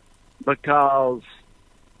 because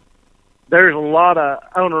there's a lot of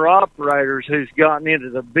owner-operators who's gotten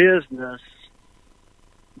into the business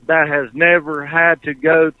that has never had to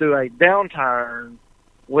go through a downturn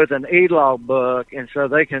with an e-log book, and so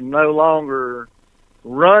they can no longer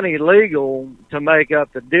run illegal to make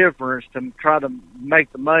up the difference to try to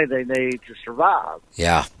make the money they need to survive.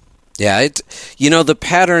 Yeah. Yeah, the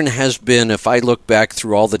pattern has been, if I look back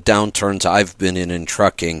through all the downturns I've been in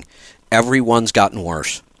trucking, everyone's gotten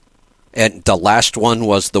worse. And the last one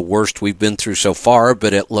was the worst we've been through so far,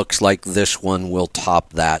 but it looks like this one will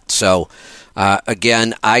top that. So,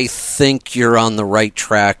 again, I think you're on the right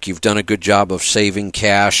track. You've done a good job of saving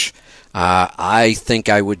cash. I think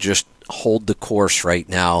I would just hold the course right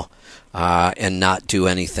now and not do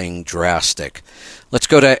anything drastic. Let's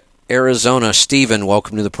go to Arizona. Stephen,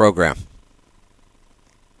 welcome to the program.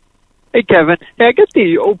 Hey, Kevin. Hey, I got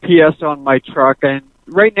the OPS on my truck, and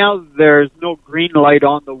right now there's no green light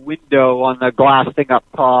on the window on the glass thing up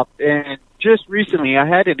top. And just recently I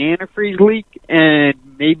had an antifreeze leak, and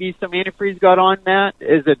maybe some antifreeze got on that.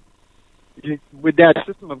 Is would that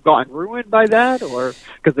system have gotten ruined by that, or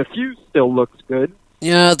because the fuse still looks good?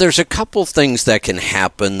 Yeah, there's a couple things that can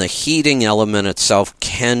happen. The heating element itself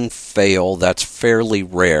can fail. That's fairly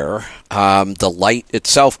rare. The light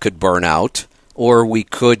itself could burn out, or we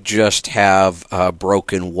could just have a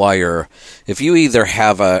broken wire. If you either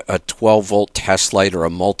have a 12-volt test light or a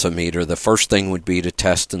multimeter, the first thing would be to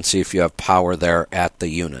test and see if you have power there at the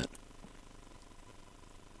unit.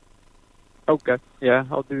 Okay, yeah,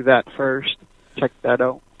 I'll do that first. Check that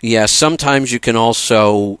out. Yeah, sometimes you can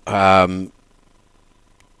also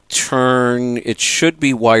it should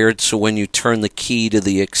be wired so when you turn the key to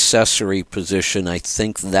the accessory position, I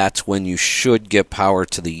think that's when you should get power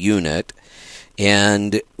to the unit.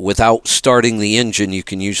 And without starting the engine, you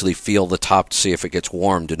can usually feel the top to see if it gets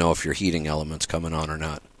warm to know if your heating element's coming on or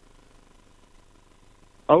not.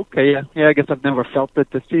 Okay, yeah, I guess I've never felt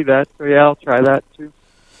it to see that, so yeah, I'll try that too.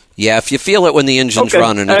 Yeah, if you feel it when the engine's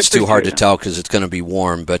running, it's too hard to it. tell because it's going to be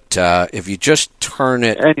warm. But if you just turn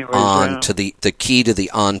it to the key to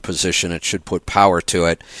the on position, it should put power to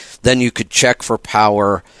it. Then you could check for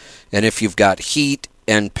power, and if you've got heat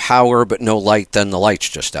and power but no light, then the light's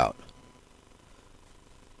just out.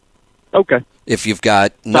 Okay. If you've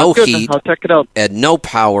got no heat I'll check it out. and no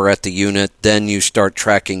power at the unit, then you start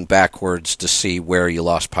tracking backwards to see where you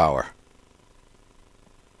lost power.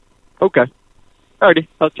 Okay. Alrighty,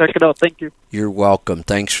 I'll check it out. Thank you. You're welcome.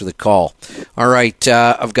 Thanks for the call. All right,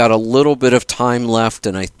 I've got a little bit of time left,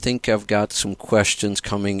 and I think I've got some questions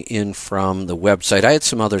coming in from the website. I had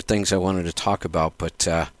some other things I wanted to talk about, but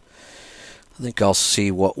I think I'll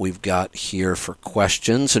see what we've got here for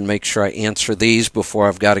questions and make sure I answer these before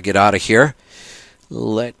I've got to get out of here.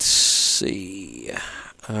 Let's see.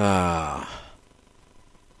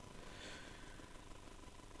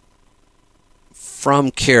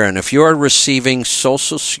 From Karen, if you are receiving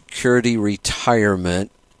Social Security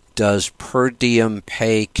retirement, does per diem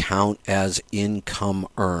pay count as income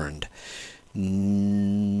earned?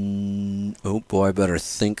 Oh boy, I better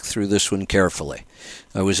think through this one carefully.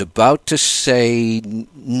 I was about to say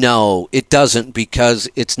no, it doesn't, because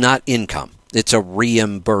it's not income. It's a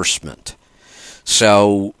reimbursement.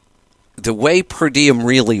 So the way per diem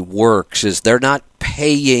really works is they're not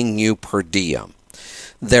paying you per diem.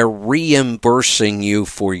 They're reimbursing you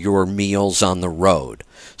for your meals on the road.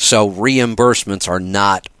 So reimbursements are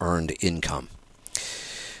not earned income.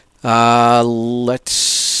 Let's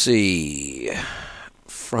see.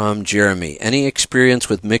 From Jeremy, any experience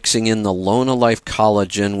with mixing in the Lona Life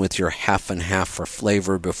collagen with your half and half for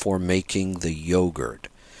flavor before making the yogurt?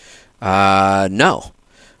 No.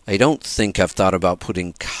 I don't think I've thought about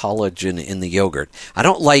putting collagen in the yogurt. I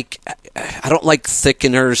don't like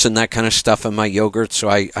thickeners and that kind of stuff in my yogurt, so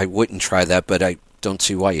I wouldn't try that, but I don't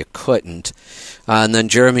see why you couldn't. And then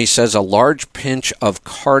Jeremy says a large pinch of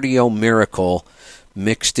Cardio Miracle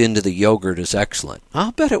mixed into the yogurt is excellent.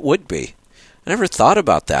 I'll bet it would be. I never thought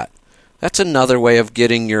about that. That's another way of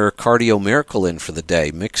getting your Cardio Miracle in for the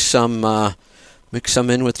day. Mix some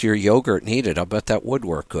in with your yogurt and eat it. I'll bet that would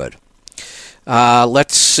work good.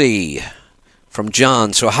 Let's see. From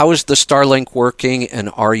John, so how is the Starlink working, and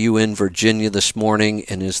are you in Virginia this morning,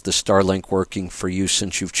 and is the Starlink working for you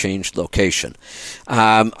since you've changed location?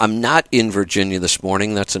 I'm not in Virginia this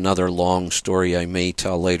morning. That's another long story I may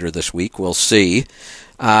tell later this week. We'll see.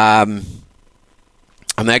 I'm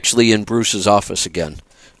actually in Bruce's office again,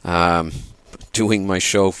 doing my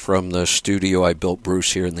show from the studio I built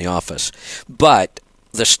Bruce here in the office. But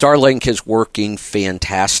the Starlink is working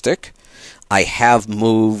fantastic. I have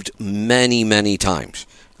moved many, many times.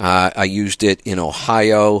 I used it in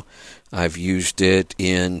Ohio. I've used it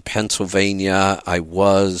in Pennsylvania. I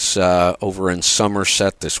was over in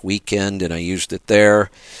Somerset this weekend, and I used it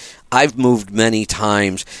there. I've moved many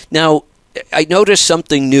times. Now, I noticed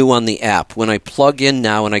something new on the app. When I plug in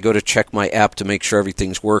now and I go to check my app to make sure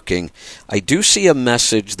everything's working, I do see a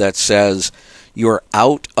message that says you're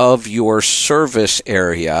out of your service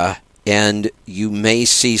area and you may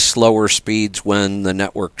see slower speeds when the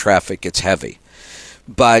network traffic gets heavy.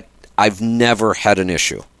 But I've never had an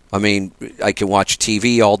issue. I mean, I can watch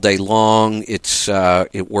TV all day long.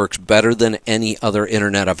 It works better than any other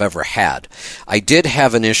internet I've ever had. I did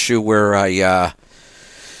have an issue where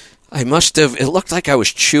it looked like I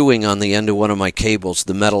was chewing on the end of one of my cables,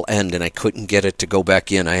 the metal end, and I couldn't get it to go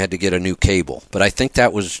back in. I had to get a new cable. But I think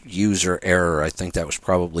that was user error. I think that was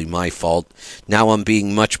probably my fault. Now I'm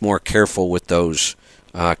being much more careful with those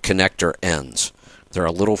connector ends. They're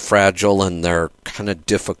a little fragile, and they're kind of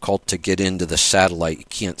difficult to get into the satellite. You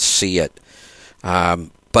can't see it.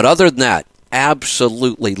 But other than that,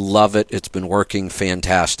 absolutely love it. It's been working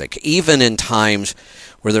fantastic. Even in times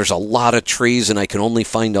where there's a lot of trees and I can only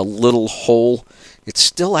find a little hole, it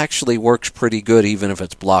still actually works pretty good, even if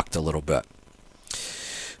it's blocked a little bit.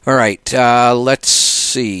 All right, let's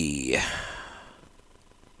see.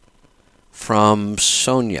 From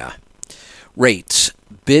Sonia. Rates.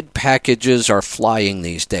 Bid packages are flying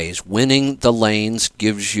these days. Winning the lanes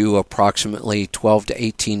gives you approximately 12 to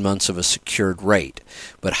 18 months of a secured rate.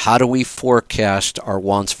 But how do we forecast our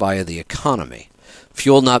wants via the economy?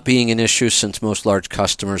 Fuel not being an issue since most large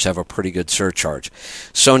customers have a pretty good surcharge.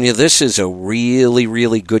 Sonia, this is a really,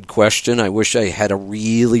 really good question. I wish I had a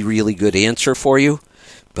really, really good answer for you,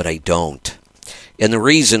 but I don't. And the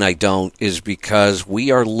reason I don't is because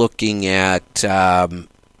we are looking at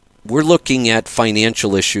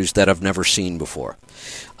financial issues that I've never seen before.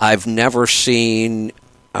 I've never seen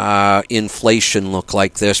inflation look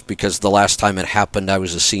like this because the last time it happened, I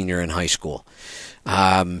was a senior in high school.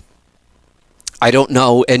 I don't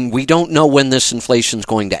know, and we don't know when this inflation is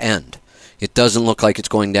going to end. It doesn't look like it's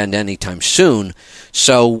going to end anytime soon.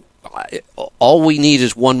 So all we need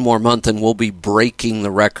is one more month, and we'll be breaking the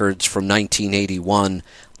records from 1981.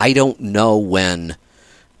 I don't know when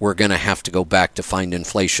we're going to have to go back to find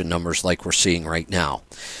inflation numbers like we're seeing right now.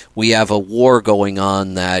 We have a war going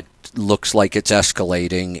on that looks like it's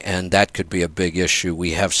escalating, and that could be a big issue.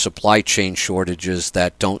 We have supply chain shortages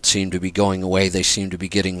that don't seem to be going away. They seem to be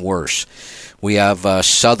getting worse. We have a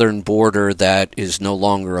southern border that is no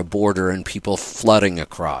longer a border and people flooding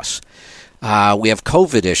across. We have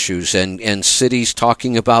COVID issues and cities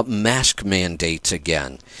talking about mask mandates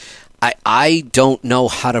again. I don't know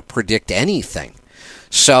how to predict anything.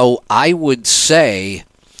 So I would say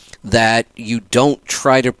that you don't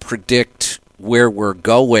try to predict where we're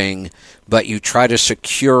going, but you try to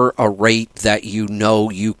secure a rate that you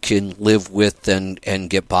know you can live with and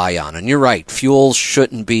get by on. And you're right, fuel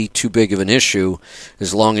shouldn't be too big of an issue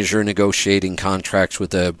as long as you're negotiating contracts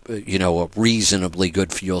with a reasonably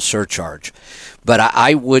good fuel surcharge. But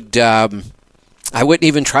I wouldn't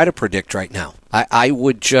even try to predict right now. I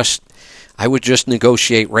would just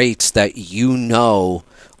negotiate rates that you know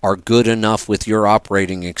are good enough with your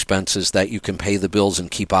operating expenses that you can pay the bills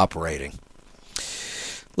and keep operating.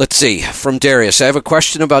 Let's see, from Darius, I have a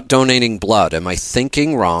question about donating blood. Am I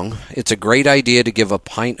thinking wrong? It's a great idea to give a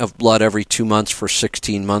pint of blood every 2 months for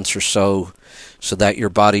 16 months or so that your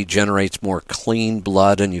body generates more clean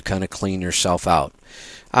blood and you kind of clean yourself out.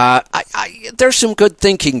 There's some good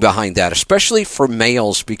thinking behind that, especially for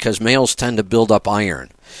males, because males tend to build up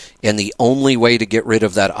iron. And the only way to get rid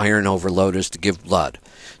of that iron overload is to give blood.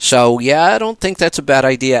 So, yeah, I don't think that's a bad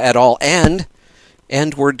idea at all. And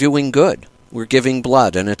we're doing good. We're giving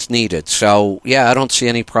blood, and it's needed. So, yeah, I don't see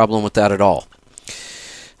any problem with that at all.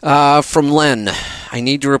 From Len, I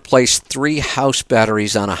need to replace 3 house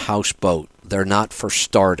batteries on a houseboat. They're not for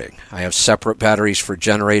starting. I have separate batteries for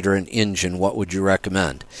generator and engine. What would you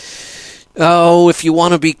recommend? Oh, if you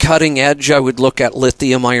want to be cutting edge, I would look at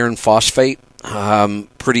lithium iron phosphate.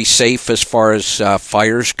 Pretty safe as far as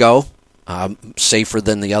fires go. Safer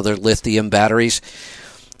than the other lithium batteries.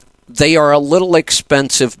 They are a little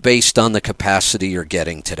expensive based on the capacity you're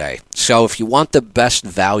getting today. So if you want the best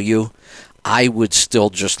value, I would still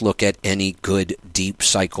just look at any good deep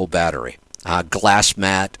cycle battery. Glass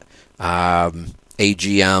mat,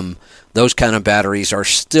 AGM, those kind of batteries are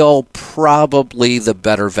still probably the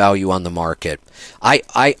better value on the market.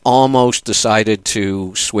 I almost decided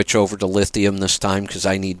to switch over to lithium this time because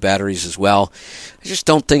I need batteries as well. I just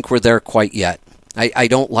don't think we're there quite yet. I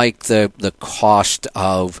don't like the cost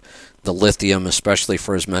of the lithium, especially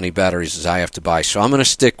for as many batteries as I have to buy. So I'm going to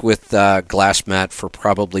stick with glass mat for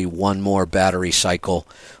probably one more battery cycle.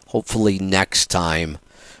 Hopefully next time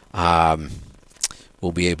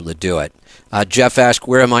we'll be able to do it. Jeff asked,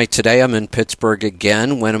 where am I today? I'm in Pittsburgh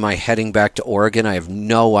again. When am I heading back to Oregon? I have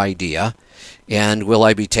no idea. And will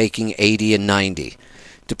I be taking 80 and 90?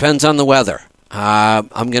 Depends on the weather. I'm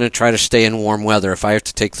going to try to stay in warm weather. If I have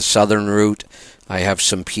to take the southern route, I have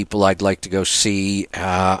some people I'd like to go see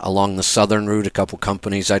along the southern route, a couple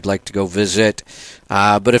companies I'd like to go visit.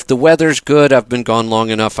 But if the weather's good, I've been gone long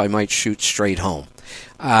enough, I might shoot straight home.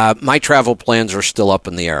 My travel plans are still up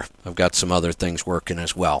in the air. I've got some other things working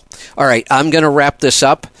as well. All right, I'm going to wrap this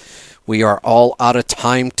up. We are all out of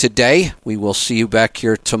time today. We will see you back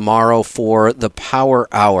here tomorrow for the Power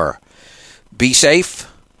Hour. Be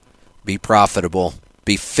safe, be profitable,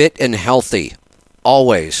 be fit and healthy.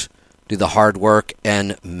 Always do the hard work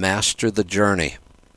and master the journey.